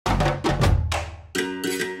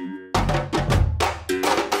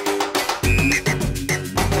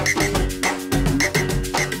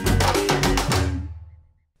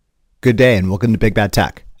Good day and welcome to Big Bad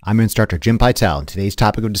Tech. I'm your instructor Jim Pytel, and today's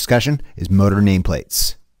topic of discussion is motor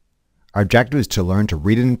nameplates. Our objective is to learn to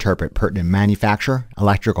read and interpret pertinent manufacturer,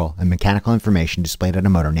 electrical, and mechanical information displayed on a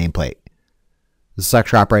motor nameplate. This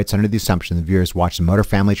lecture operates under the assumption that viewers watch the Motor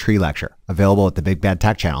Family Tree lecture, available at the Big Bad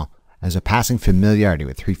Tech channel, as a passing familiarity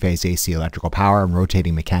with three-phase AC electrical power and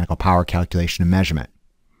rotating mechanical power calculation and measurement.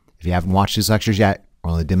 If you haven't watched these lectures yet, or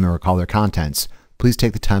only dimly recall their contents, please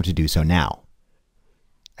take the time to do so now.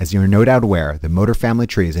 As you are no doubt aware, the motor family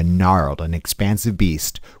tree is a gnarled and expansive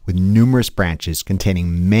beast with numerous branches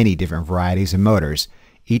containing many different varieties of motors,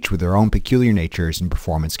 each with their own peculiar natures and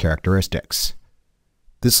performance characteristics.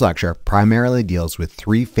 This lecture primarily deals with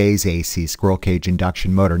three-phase AC squirrel cage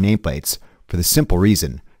induction motor nameplates for the simple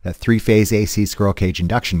reason that three-phase AC squirrel cage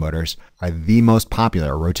induction motors are the most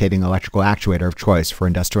popular rotating electrical actuator of choice for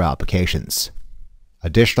industrial applications.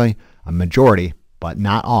 Additionally, a majority, but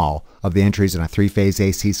not all, of the entries in a three-phase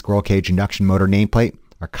AC squirrel cage induction motor nameplate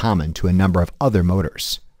are common to a number of other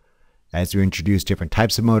motors. As we introduce different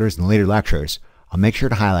types of motors in later lectures, I'll make sure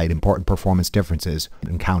to highlight important performance differences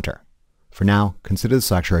we encounter. For now, consider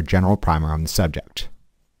this lecture a general primer on the subject.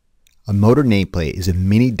 A motor nameplate is a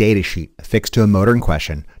mini data sheet affixed to a motor in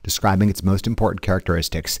question describing its most important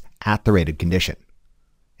characteristics at the rated condition.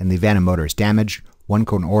 In the event a motor is damaged, one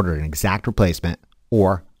can order an exact replacement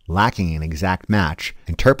or, lacking an exact match,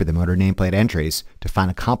 interpret the motor nameplate entries to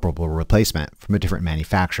find a comparable replacement from a different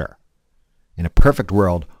manufacturer. In a perfect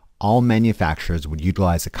world, all manufacturers would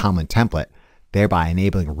utilize a common template, thereby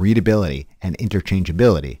enabling readability and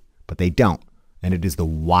interchangeability, but they don't, and it is the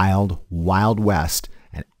wild, wild west,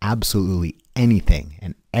 and absolutely anything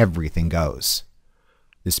and everything goes.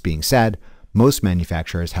 This being said, most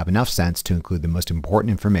manufacturers have enough sense to include the most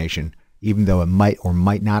important information, even though it might or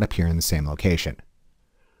might not appear in the same location.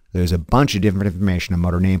 There's a bunch of different information on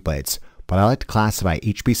motor nameplates, but I like to classify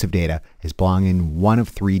each piece of data as belonging in one of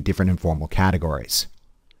three different informal categories: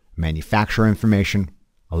 manufacturer information,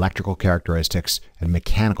 electrical characteristics, and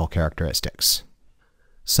mechanical characteristics.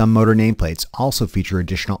 Some motor nameplates also feature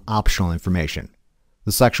additional optional information.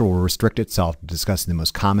 This lecture will restrict itself to discussing the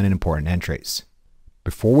most common and important entries.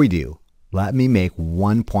 Before we do, let me make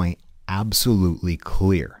one point absolutely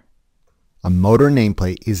clear. A motor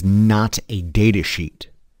nameplate is not a data sheet.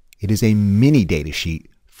 It is a mini data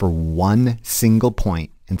sheet for one single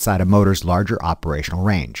point inside a motor's larger operational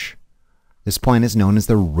range. This point is known as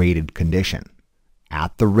the rated condition.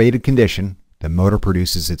 At the rated condition, the motor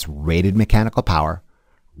produces its rated mechanical power,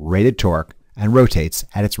 rated torque, and rotates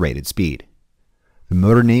at its rated speed. The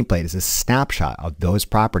motor nameplate is a snapshot of those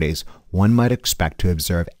properties one might expect to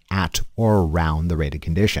observe at or around the rated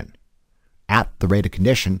condition. At the rated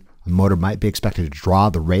condition, a motor might be expected to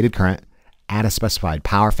draw the rated current at a specified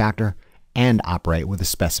power factor and operate with a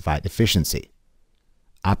specified efficiency.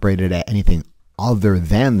 Operated at anything other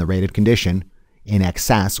than the rated condition, in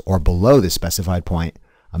excess or below the specified point,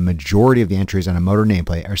 a majority of the entries on a motor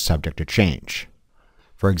nameplate are subject to change.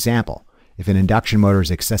 For example, if an induction motor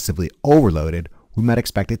is excessively overloaded, we might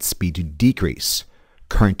expect its speed to decrease,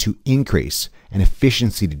 current to increase, and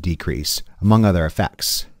efficiency to decrease, among other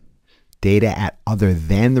effects. Data at other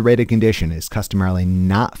than the rated condition is customarily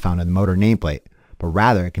not found in the motor nameplate, but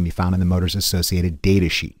rather it can be found in the motor's associated data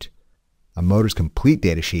sheet. A motor's complete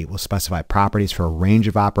data sheet will specify properties for a range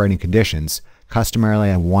of operating conditions,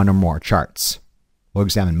 customarily on one or more charts. We'll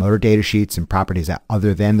examine motor data sheets and properties at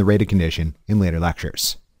other than the rated condition in later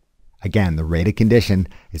lectures. Again, the rated condition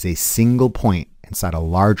is a single point inside a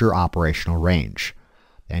larger operational range.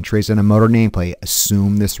 The entries on a motor nameplate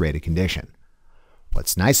assume this rated condition.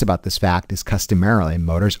 What's nice about this fact is customarily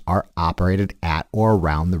motors are operated at or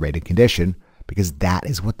around the rated condition because that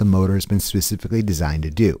is what the motor has been specifically designed to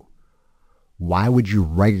do. Why would you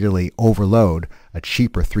regularly overload a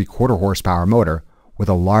cheaper 3/4 horsepower motor with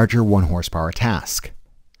a larger 1 horsepower task?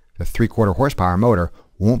 The 3/4 horsepower motor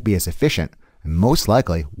won't be as efficient and most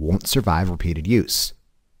likely won't survive repeated use.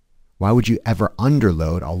 Why would you ever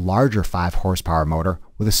underload a larger 5 horsepower motor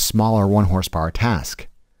with a smaller 1 horsepower task?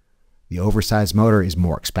 The oversized motor is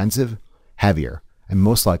more expensive, heavier, and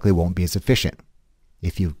most likely won't be as efficient.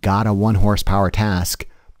 If you've got a 1 horsepower task,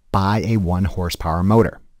 buy a 1 horsepower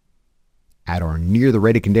motor. At or near the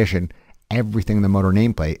rated condition, everything in the motor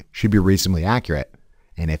nameplate should be reasonably accurate,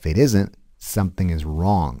 and if it isn't, something is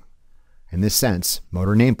wrong. In this sense,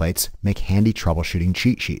 motor nameplates make handy troubleshooting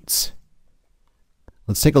cheat sheets.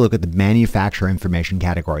 Let's take a look at the manufacturer information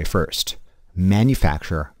category first.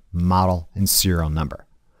 Manufacturer, model, and serial number.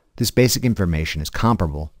 This basic information is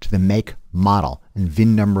comparable to the make, model, and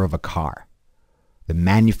VIN number of a car. The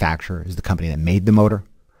manufacturer is the company that made the motor.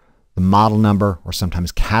 The model number, or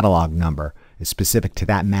sometimes catalog number, is specific to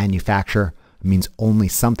that manufacturer, it means only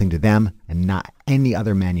something to them and not any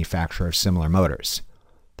other manufacturer of similar motors.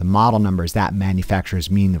 The model number is that manufacturer's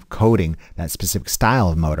means of coding that specific style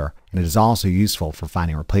of motor, and it is also useful for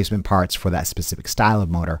finding replacement parts for that specific style of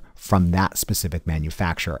motor from that specific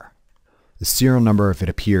manufacturer. The serial number, if it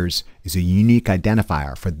appears, is a unique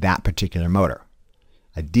identifier for that particular motor.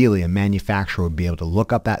 Ideally, a manufacturer would be able to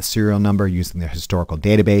look up that serial number using their historical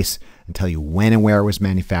database and tell you when and where it was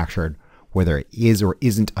manufactured, whether it is or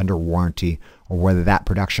isn't under warranty, or whether that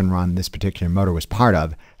production run this particular motor was part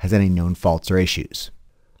of has any known faults or issues,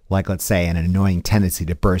 like let's say an annoying tendency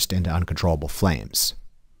to burst into uncontrollable flames.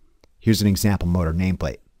 Here's an example motor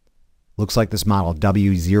nameplate. Looks like this model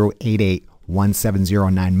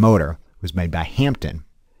W0881709 motor was made by Hampton,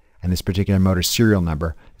 and this particular motor's serial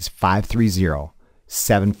number is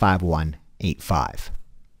 530-75185.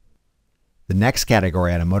 The next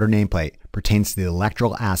category on a motor nameplate pertains to the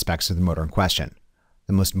electrical aspects of the motor in question.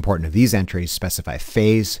 The most important of these entries specify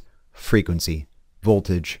phase, frequency,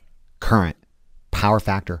 voltage, current, power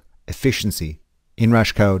factor, efficiency,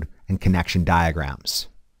 Inrush code, and connection diagrams.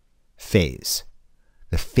 Phase.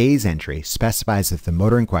 The phase entry specifies if the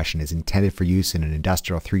motor in question is intended for use in an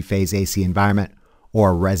industrial three-phase AC environment or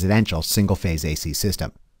a residential single-phase AC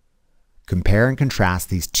system. Compare and contrast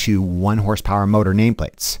these two 1-horsepower motor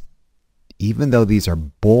nameplates. Even though these are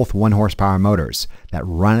both 1-horsepower motors that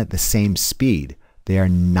run at the same speed, they are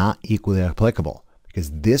not equally applicable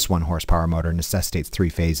because this 1-horsepower motor necessitates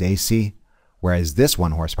three-phase AC, whereas this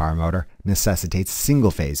 1-horsepower motor necessitates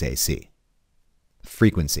single-phase AC.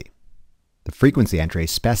 Frequency. The frequency entry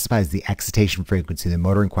specifies the excitation frequency the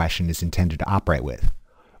motor in question is intended to operate with,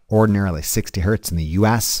 ordinarily 60 Hz in the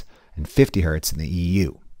US and 50 Hz in the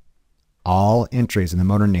EU. All entries in the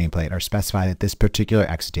motor nameplate are specified at this particular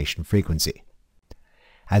excitation frequency.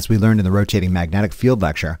 As we learned in the rotating magnetic field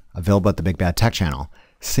lecture, available at the Big Bad Tech channel,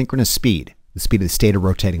 synchronous speed, the speed of the stated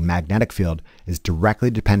rotating magnetic field, is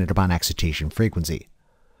directly dependent upon excitation frequency.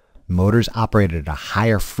 Motors operated at a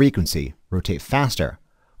higher frequency rotate faster,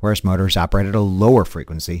 whereas motors operated at a lower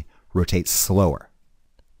frequency rotate slower.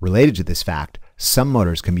 Related to this fact, some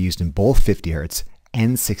motors can be used in both 50 Hz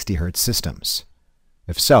and 60 Hz systems.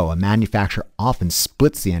 If so, a manufacturer often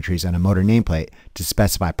splits the entries on a motor nameplate to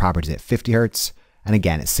specify properties at 50 Hz and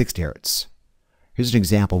again at 60 Hz. Here's an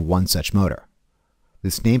example of one such motor.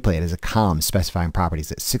 This nameplate has a column specifying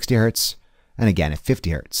properties at 60 Hz and again at 50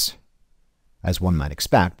 Hz. As one might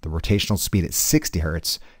expect, the rotational speed at 60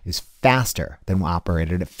 Hz is faster than when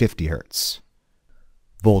operated at 50 Hz.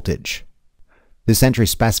 Voltage. This entry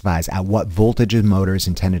specifies at what voltage a motor is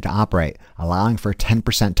intended to operate, allowing for a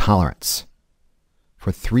 10% tolerance.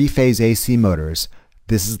 For three-phase AC motors,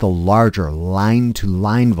 this is the larger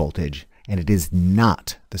line-to-line voltage, and it is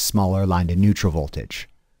not the smaller line-to-neutral voltage.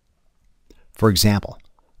 For example,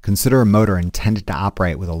 consider a motor intended to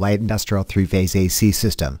operate with a light industrial three-phase AC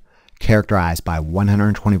system characterized by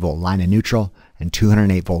 120-volt line-to-neutral and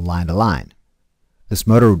 208-volt line-to-line. This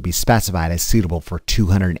motor would be specified as suitable for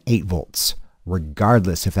 208 volts,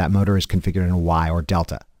 regardless if that motor is configured in a Y or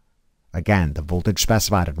delta. Again, the voltage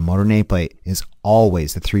specified on the motor nameplate is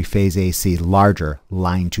always the three-phase AC larger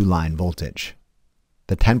line-to-line voltage.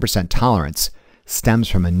 The 10% tolerance stems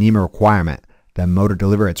from a NEMA requirement that a motor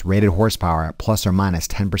deliver its rated horsepower at plus or minus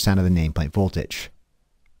 10% of the nameplate voltage.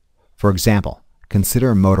 For example,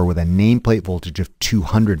 consider a motor with a nameplate voltage of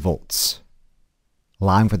 200 volts.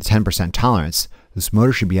 Allowing for the 10% tolerance, this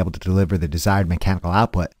motor should be able to deliver the desired mechanical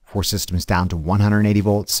output for systems down to 180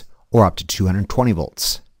 volts or up to 220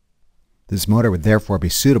 volts. This motor would therefore be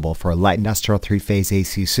suitable for a light industrial three-phase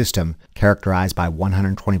AC system characterized by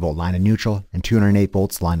 120-volt line-to-neutral and 208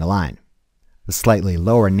 volts line-to-line. The slightly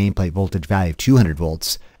lower nameplate voltage value of 200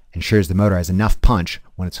 volts ensures the motor has enough punch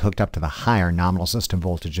when it's hooked up to the higher nominal system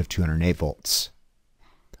voltage of 208 volts.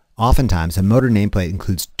 Oftentimes, a motor nameplate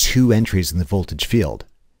includes two entries in the voltage field.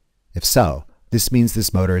 If so, this means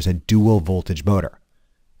this motor is a dual voltage motor,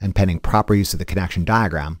 and pending proper use of the connection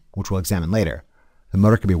diagram, which we'll examine later, the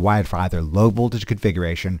motor can be wired for either low voltage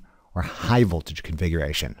configuration or high voltage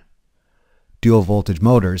configuration. Dual voltage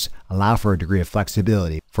motors allow for a degree of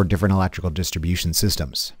flexibility for different electrical distribution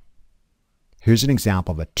systems. Here's an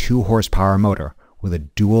example of a 2-horsepower motor with a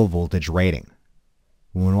dual voltage rating.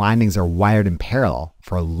 When windings are wired in parallel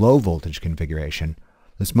for a low voltage configuration,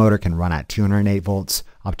 this motor can run at 208 volts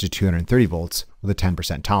up to 230 volts with a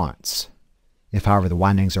 10% tolerance. If, however, the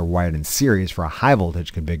windings are wired in series for a high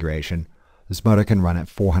voltage configuration, this motor can run at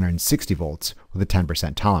 460 volts with a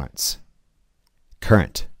 10% tolerance.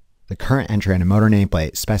 Current. The current entry on a motor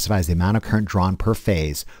nameplate specifies the amount of current drawn per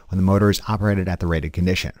phase when the motor is operated at the rated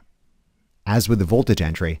condition. As with the voltage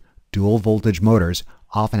entry, Dual voltage motors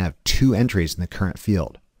often have two entries in the current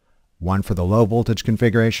field, one for the low voltage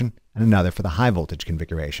configuration and another for the high voltage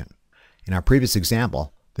configuration. In our previous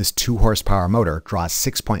example, this 2 horsepower motor draws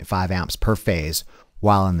 6.5 amps per phase,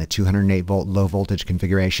 while in the 208 volt low voltage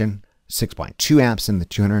configuration, 6.2 amps in the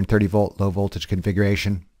 230 volt low voltage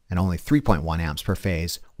configuration, and only 3.1 amps per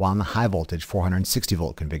phase, while in the high voltage 460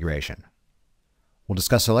 volt configuration. We'll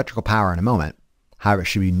discuss electrical power in a moment. However, it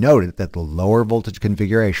should be noted that the lower voltage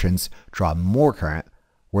configurations draw more current,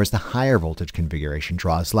 whereas the higher voltage configuration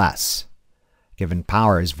draws less. Given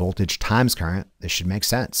power is voltage times current, this should make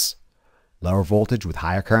sense. Lower voltage with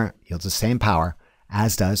higher current yields the same power,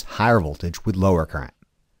 as does higher voltage with lower current.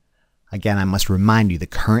 Again, I must remind you the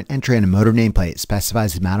current entry in a motor nameplate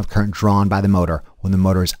specifies the amount of current drawn by the motor when the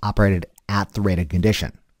motor is operated at the rated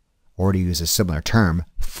condition, or to use a similar term,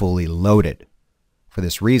 fully loaded. For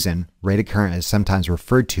this reason, rated current is sometimes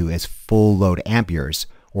referred to as full load amperes,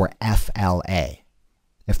 or FLA.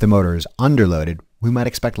 If the motor is underloaded, we might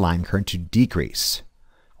expect line current to decrease,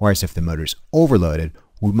 whereas if the motor is overloaded,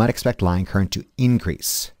 we might expect line current to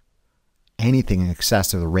increase. Anything in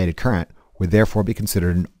excess of the rated current would therefore be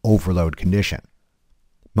considered an overload condition.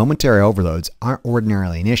 Momentary overloads aren't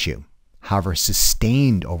ordinarily an issue. However,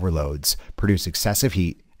 sustained overloads produce excessive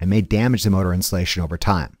heat and may damage the motor insulation over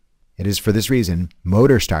time. It is for this reason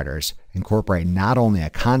motor starters incorporate not only a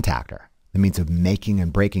contactor, the means of making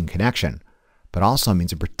and breaking connection, but also a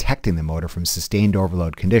means of protecting the motor from sustained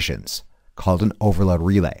overload conditions, called an overload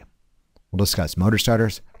relay. We'll discuss motor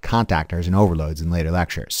starters, contactors, and overloads in later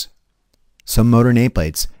lectures. Some motor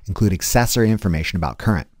nameplates include accessory information about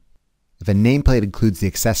current. If a nameplate includes the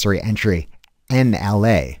accessory entry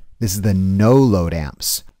NLA, this is the no load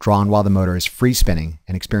amps, drawn while the motor is free spinning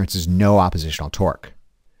and experiences no oppositional torque.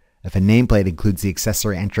 If a nameplate includes the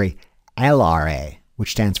accessory entry LRA,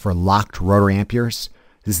 which stands for locked rotary amperes,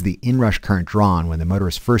 this is the inrush current drawn when the motor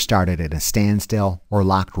is first started in a standstill or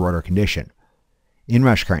locked rotor condition.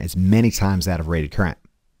 Inrush current is many times that of rated current.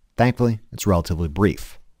 Thankfully, it's relatively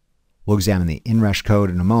brief. We'll examine the Inrush Code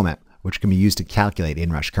in a moment, which can be used to calculate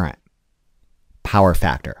inrush current. Power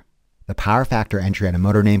factor. The power factor entry on a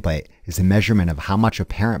motor nameplate is a measurement of how much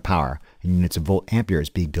apparent power in units of volt amperes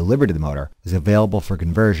being delivered to the motor is available for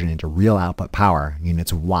conversion into real output power in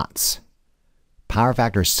units of watts. Power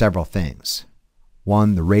factor is several things.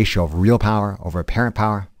 1, the ratio of real power over apparent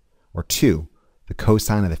power, or 2, the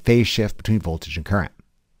cosine of the phase shift between voltage and current.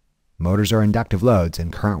 Motors are inductive loads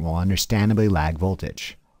and current will understandably lag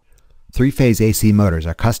voltage. Three-phase AC motors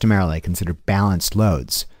are customarily considered balanced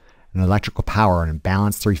loads. An electrical power in a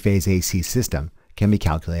balanced three-phase AC system can be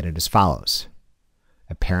calculated as follows.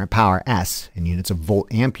 Apparent power S in units of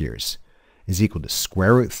volt amperes is equal to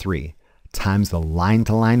square root 3 times the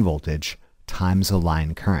line-to-line voltage times the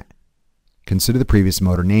line current. Consider the previous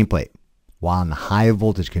motor nameplate. While in the high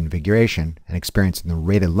voltage configuration and experiencing the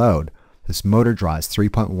rated load, this motor draws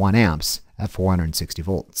 3.1 amps at 460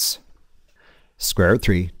 volts. Square root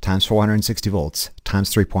 3 times 460 volts times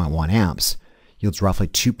 3.1 amps yields roughly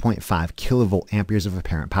 2.5 kilovolt amperes of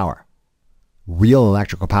apparent power. Real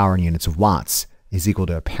electrical power in units of watts is equal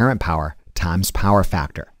to apparent power times power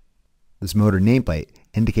factor. This motor nameplate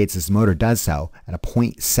indicates this motor does so at a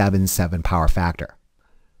 0.77 power factor.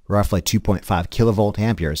 Roughly 2.5 kilovolt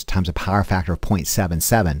amperes times a power factor of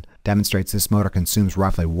 0.77 demonstrates this motor consumes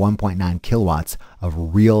roughly 1.9 kilowatts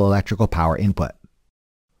of real electrical power input.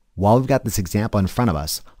 While we've got this example in front of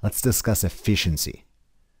us, let's discuss efficiency.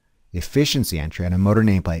 The efficiency entry on a motor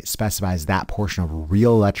nameplate specifies that portion of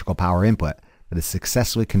real electrical power input that is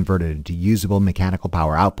successfully converted into usable mechanical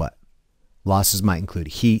power output. Losses might include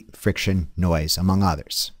heat, friction, noise, among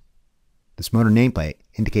others. This motor nameplate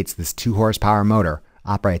indicates this 2 horsepower motor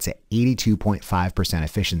operates at 82.5%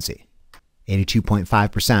 efficiency.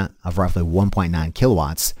 82.5% of roughly 1.9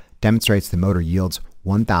 kilowatts demonstrates the motor yields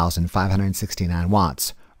 1,569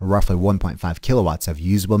 watts, or roughly 1.5 kilowatts of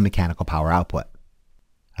usable mechanical power output.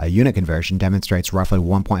 A unit conversion demonstrates roughly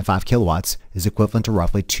 1.5 kilowatts is equivalent to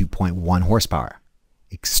roughly 2.1 horsepower,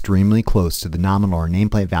 extremely close to the nominal or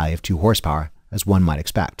nameplate value of 2 horsepower as one might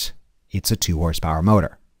expect. It's a 2 horsepower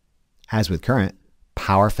motor. As with current,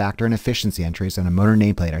 power factor and efficiency entries on a motor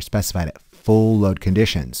nameplate are specified at full load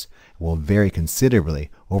conditions and will vary considerably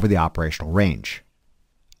over the operational range.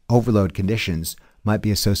 Overload conditions might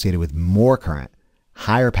be associated with more current,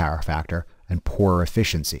 higher power factor, and poorer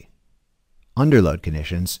efficiency. Underload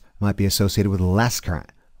conditions might be associated with less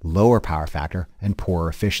current, lower power factor, and poorer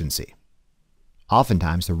efficiency.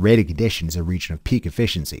 Oftentimes, the rated condition is a region of peak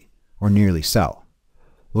efficiency, or nearly so.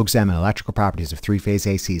 We'll examine electrical properties of three-phase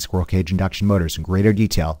AC squirrel cage induction motors in greater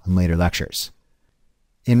detail in later lectures.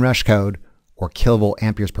 Inrush Code, or kilovolt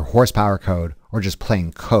amperes per horsepower code, or just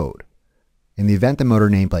plain code. In the event the motor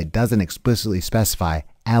nameplate doesn't explicitly specify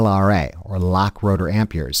LRA, or lock rotor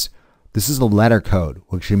amperes, this is a letter code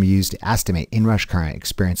which can be used to estimate inrush current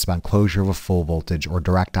experienced upon closure of a full voltage or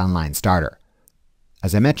direct online starter.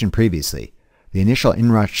 As I mentioned previously, the initial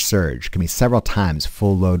inrush surge can be several times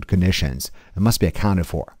full load conditions and must be accounted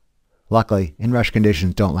for. Luckily, inrush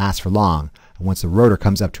conditions don't last for long, and once the rotor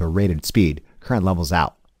comes up to a rated speed, current levels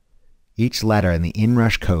out. Each letter in the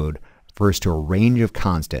Inrush code refers to a range of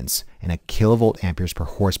constants in a kilovolt amperes per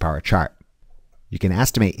horsepower chart. You can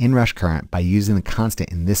estimate inrush current by using the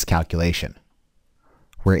constant in this calculation,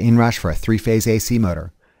 where inrush for a three-phase AC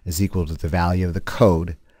motor is equal to the value of the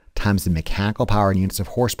code times the mechanical power in units of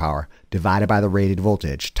horsepower divided by the rated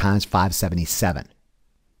voltage times 577.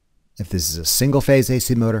 If this is a single-phase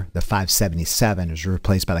AC motor, the 577 is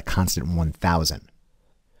replaced by the constant 1000.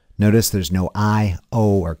 Notice there's no I,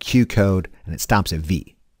 O, or Q code, and it stops at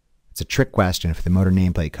V. It's a trick question if the motor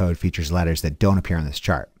nameplate code features letters that don't appear on this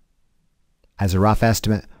chart. As a rough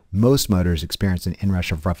estimate, most motors experience an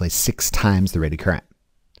inrush of roughly 6 times the rated current.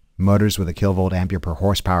 Motors with a kilovolt ampere per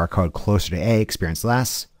horsepower code closer to A experience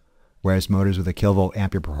less, whereas motors with a kilovolt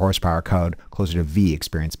ampere per horsepower code closer to V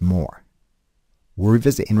experience more. We'll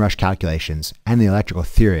revisit inrush calculations and the electrical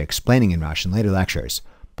theory explaining inrush in later lectures,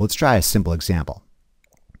 but let's try a simple example.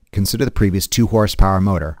 Consider the previous 2 horsepower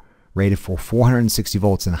motor rated for 460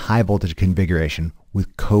 volts in the high voltage configuration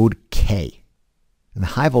with code K. In the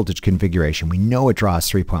high voltage configuration, we know it draws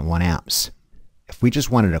 3.1 amps. If we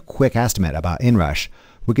just wanted a quick estimate about inrush,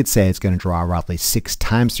 we could say it's going to draw roughly 6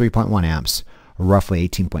 times 3.1 amps, or roughly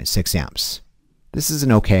 18.6 amps. This is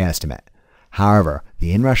an okay estimate. However,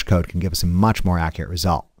 the inrush code can give us a much more accurate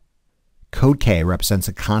result. Code K represents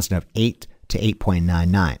a constant of 8 to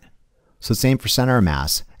 8.99. So let's aim for center of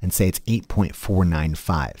mass and say it's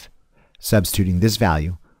 8.495. Substituting this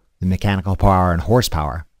value, the mechanical power and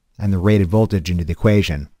horsepower, and the rated voltage into the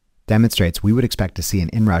equation demonstrates we would expect to see an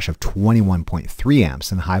inrush of 21.3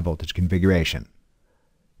 amps in the high voltage configuration.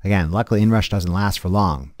 Again, luckily inrush doesn't last for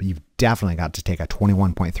long, but you've definitely got to take a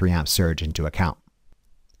 21.3 amp surge into account.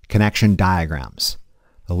 Connection diagrams.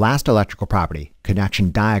 The last electrical property,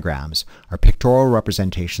 connection diagrams, are pictorial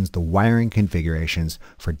representations of the wiring configurations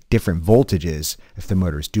for different voltages if the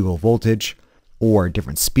motor is dual voltage, or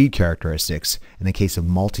different speed characteristics in the case of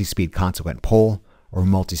multi-speed consequent pole or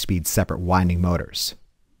multi-speed separate winding motors.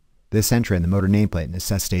 This entry in the motor nameplate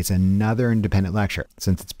necessitates another independent lecture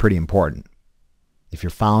since it's pretty important. If you're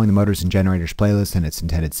following the Motors and Generators playlist in its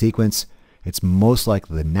intended sequence, it's most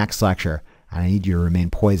likely the next lecture, and I need you to remain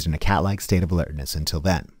poised in a cat-like state of alertness until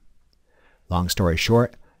then. Long story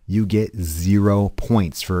short, you get 0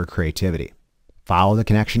 points for creativity. Follow the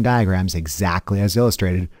connection diagrams exactly as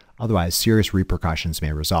illustrated, otherwise serious repercussions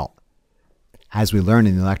may result. As we learned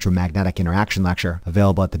in the electromagnetic interaction lecture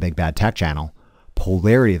available at the Big Bad Tech channel,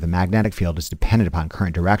 polarity of the magnetic field is dependent upon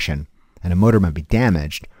current direction, and a motor might be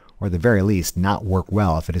damaged, or at the very least not work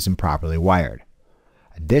well if it isn't properly wired.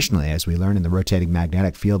 Additionally, as we learned in the rotating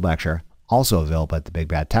magnetic field lecture, also available at the Big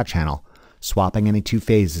Bad Tech channel, swapping any 2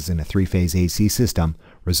 phases in a 3-phase AC system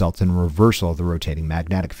results in a reversal of the rotating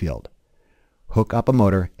magnetic field. Hook up a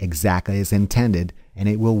motor exactly as intended and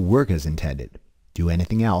it will work as intended. Do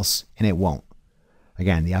anything else and it won't.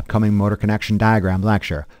 Again, the upcoming motor connection diagram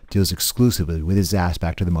lecture deals exclusively with this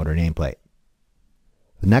aspect of the motor nameplate.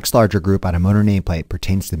 The next larger group on a motor nameplate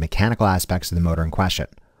pertains to the mechanical aspects of the motor in question.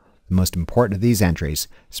 The most important of these entries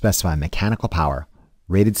specify mechanical power,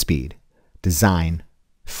 rated speed, design,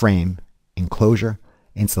 frame, enclosure,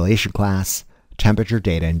 installation class, temperature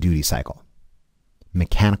data, and duty cycle.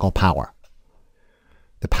 Mechanical power.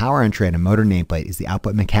 The power entry in a motor nameplate is the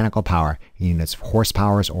output mechanical power in units of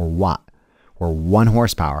horsepowers or watt, where 1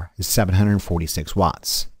 horsepower is 746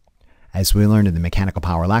 watts. As we learned in the mechanical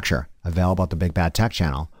power lecture, available at the Big Bad Tech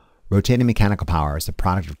channel, rotating mechanical power is the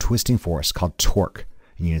product of twisting force called torque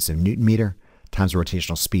in units of Newton meter times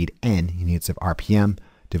rotational speed N in units of RPM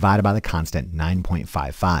divided by the constant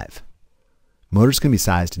 9.55. Motors can be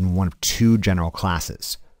sized in one of 2 general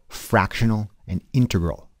classes, fractional and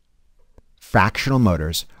integral. Fractional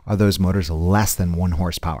motors are those motors less than 1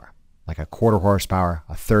 horsepower, like a 1/4 horsepower,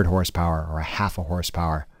 a 1/3 horsepower, or a 1/2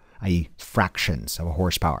 horsepower, i.e. fractions of a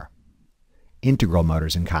horsepower. Integral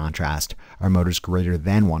motors, in contrast, are motors greater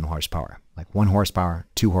than 1 horsepower, like 1 horsepower,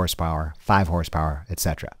 2 horsepower, 5 horsepower,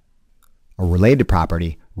 etc. A related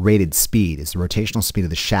property, rated speed, is the rotational speed of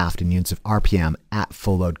the shaft in units of RPM at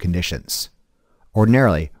full load conditions.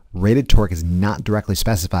 Ordinarily, rated torque is not directly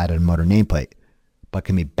specified on a motor nameplate, but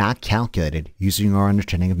can be back calculated using our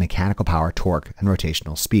understanding of mechanical power, torque, and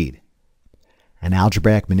rotational speed. An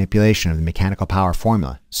algebraic manipulation of the mechanical power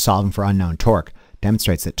formula, solving for unknown torque,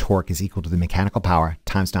 demonstrates that torque is equal to the mechanical power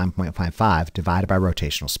times 9.55 divided by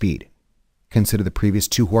rotational speed. Consider the previous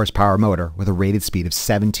 2 horsepower motor with a rated speed of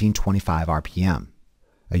 1725 RPM.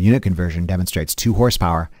 A unit conversion demonstrates 2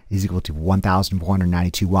 horsepower is equal to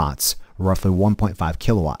 1,492 watts, or roughly 1.5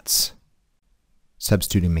 kilowatts.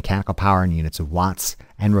 Substituting mechanical power in units of watts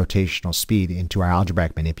and rotational speed into our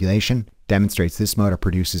algebraic manipulation demonstrates this motor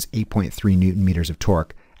produces 8.3 Newton meters of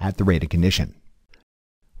torque at the rated condition.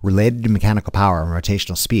 Related to mechanical power and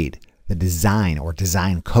rotational speed, the design or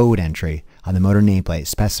design code entry on the motor nameplate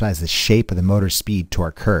specifies the shape of the motor's speed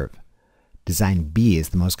torque curve. Design B is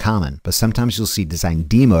the most common, but sometimes you'll see design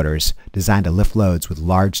D motors designed to lift loads with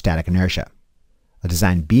large static inertia. A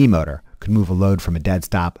design B motor could move a load from a dead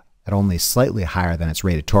stop at only slightly higher than its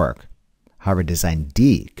rated torque. However, design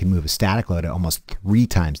D can move a static load at almost 3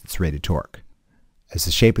 times its rated torque. As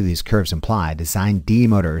the shape of these curves imply, design D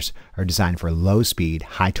motors are designed for low-speed,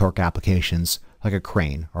 high-torque applications like a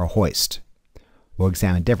crane or a hoist. We'll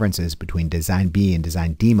examine differences between design B and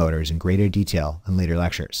design D motors in greater detail in later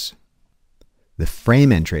lectures. The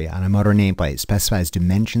frame entry on a motor nameplate specifies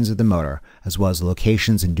dimensions of the motor as well as the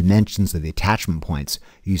locations and dimensions of the attachment points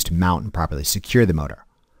used to mount and properly secure the motor.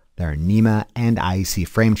 There are NEMA and IEC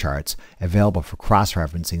frame charts available for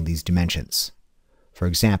cross-referencing these dimensions. For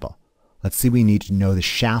example, let's say we need to know the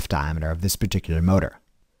shaft diameter of this particular motor.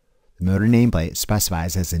 The motor nameplate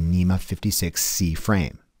specifies as a NEMA 56C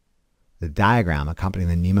frame. The diagram accompanying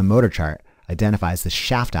the NEMA motor chart identifies the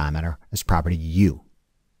shaft diameter as property U.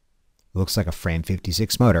 It looks like a frame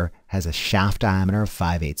 56 motor has a shaft diameter of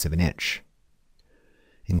 5/8 of an inch.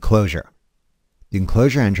 Enclosure. The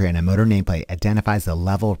enclosure entry in a motor nameplate identifies the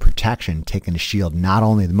level of protection taken to shield not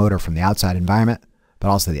only the motor from the outside environment, but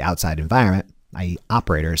also the outside environment, i.e.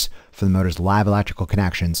 operators, for the motor's live electrical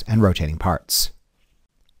connections and rotating parts.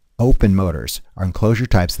 Open motors are enclosure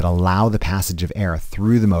types that allow the passage of air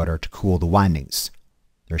through the motor to cool the windings.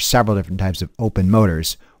 There are several different types of open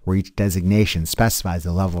motors, where each designation specifies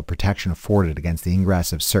the level of protection afforded against the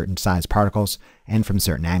ingress of certain size particles and from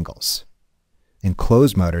certain angles.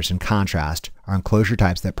 Enclosed motors, in contrast, are enclosure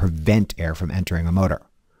types that prevent air from entering a motor.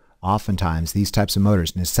 Oftentimes, these types of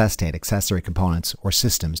motors necessitate accessory components or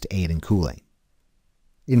systems to aid in cooling.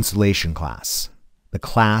 Insulation class. The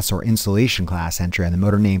class or insulation class entry on the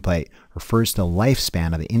motor nameplate refers to the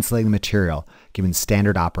lifespan of the insulating material given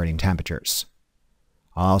standard operating temperatures.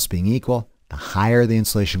 All else being equal, the higher the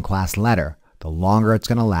insulation class letter, the longer it's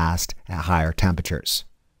going to last at higher temperatures.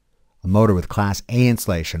 A motor with Class A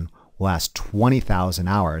insulation will last 20,000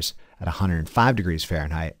 hours at 105 degrees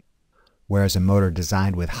Fahrenheit, whereas a motor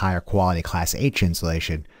designed with higher quality Class H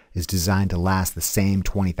insulation is designed to last the same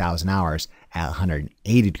 20,000 hours at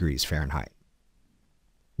 180 degrees Fahrenheit.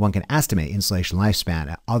 One can estimate insulation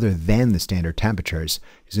lifespan at other than the standard temperatures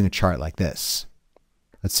using a chart like this.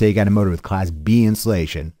 Let's say you got a motor with Class B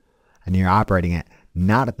insulation, and you're operating it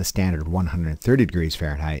not at the standard 130 degrees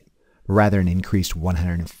Fahrenheit, but rather an increased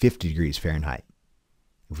 150 degrees Fahrenheit.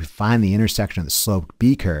 If we find the intersection of the sloped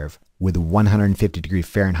B curve with the 150 degree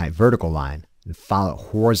Fahrenheit vertical line and follow it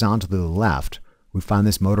horizontally to the left, we find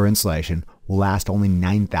this motor insulation will last only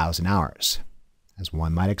 9,000 hours. As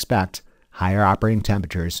one might expect, higher operating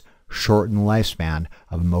temperatures shorten the lifespan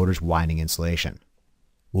of a motor's winding insulation.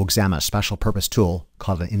 We'll examine a special purpose tool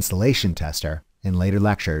called an insulation tester in later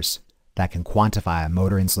lectures that can quantify a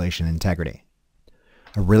motor insulation integrity.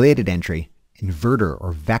 A related entry, inverter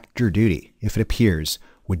or vector duty, if it appears,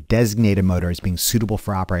 would designate a motor as being suitable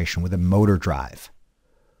for operation with a motor drive.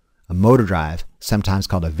 A motor drive, sometimes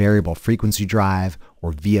called a variable frequency drive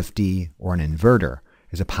or VFD or an inverter,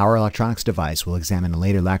 is a power electronics device we'll examine in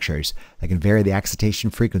later lectures that can vary the excitation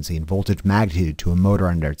frequency and voltage magnitude to a motor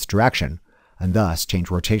under its direction, and thus change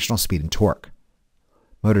rotational speed and torque.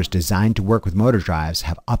 Motors designed to work with motor drives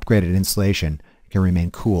have upgraded insulation and can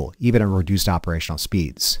remain cool even at reduced operational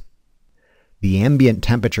speeds. The ambient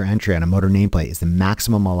temperature entry on a motor nameplate is the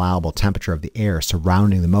maximum allowable temperature of the air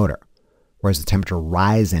surrounding the motor, whereas the temperature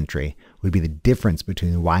rise entry would be the difference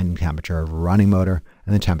between the winding temperature of a running motor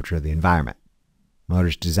and the temperature of the environment.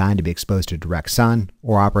 Motors designed to be exposed to direct sun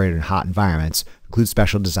or operated in hot environments include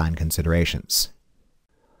special design considerations.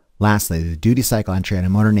 Lastly, the duty cycle entry on a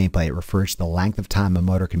motor nameplate refers to the length of time a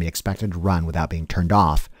motor can be expected to run without being turned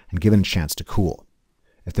off and given a chance to cool.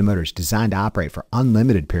 If the motor is designed to operate for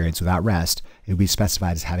unlimited periods without rest, it would be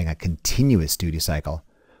specified as having a continuous duty cycle,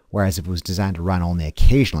 whereas if it was designed to run only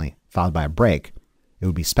occasionally, followed by a break, it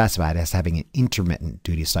would be specified as having an intermittent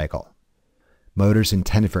duty cycle. Motors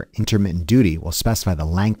intended for intermittent duty will specify the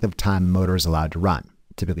length of time a motor is allowed to run,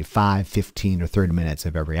 typically 5, 15, or 30 minutes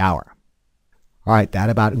of every hour. All right, that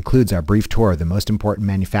about includes our brief tour of the most important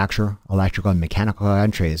manufacturer, electrical, and mechanical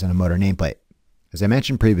entries on a motor nameplate. As I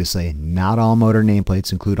mentioned previously, not all motor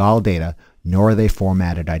nameplates include all data, nor are they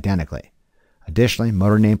formatted identically. Additionally,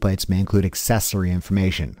 motor nameplates may include accessory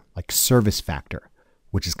information, like service factor,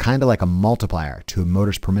 which is kind of like a multiplier to a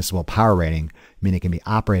motor's permissible power rating, meaning it can be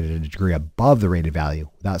operated at a degree above the rated value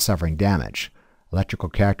without suffering damage. Electrical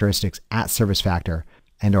characteristics at service factor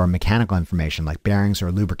and/or mechanical information like bearings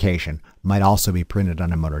or lubrication might also be printed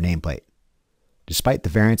on a motor nameplate. Despite the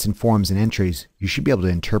variance in forms and entries, you should be able to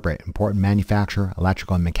interpret important manufacturer,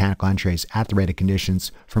 electrical, and mechanical entries at the rated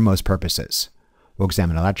conditions for most purposes. We'll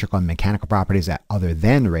examine electrical and mechanical properties at other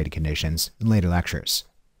than the rated conditions in later lectures.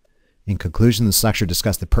 In conclusion, this lecture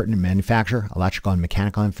discussed the pertinent manufacturer, electrical, and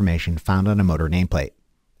mechanical information found on a motor nameplate.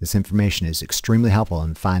 This information is extremely helpful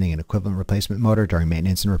in finding an equivalent replacement motor during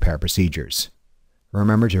maintenance and repair procedures.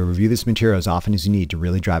 Remember to review this material as often as you need to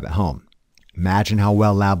really drive it home. Imagine how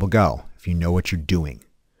well lab will go if you know what you're doing.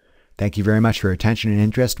 Thank you very much for your attention and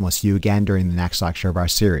interest, and we'll see you again during the next lecture of our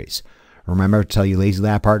series. Remember to tell your Lazy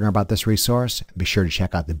Lab partner about this resource, and be sure to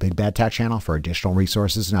check out the Big Bad Tech channel for additional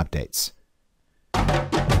resources and updates.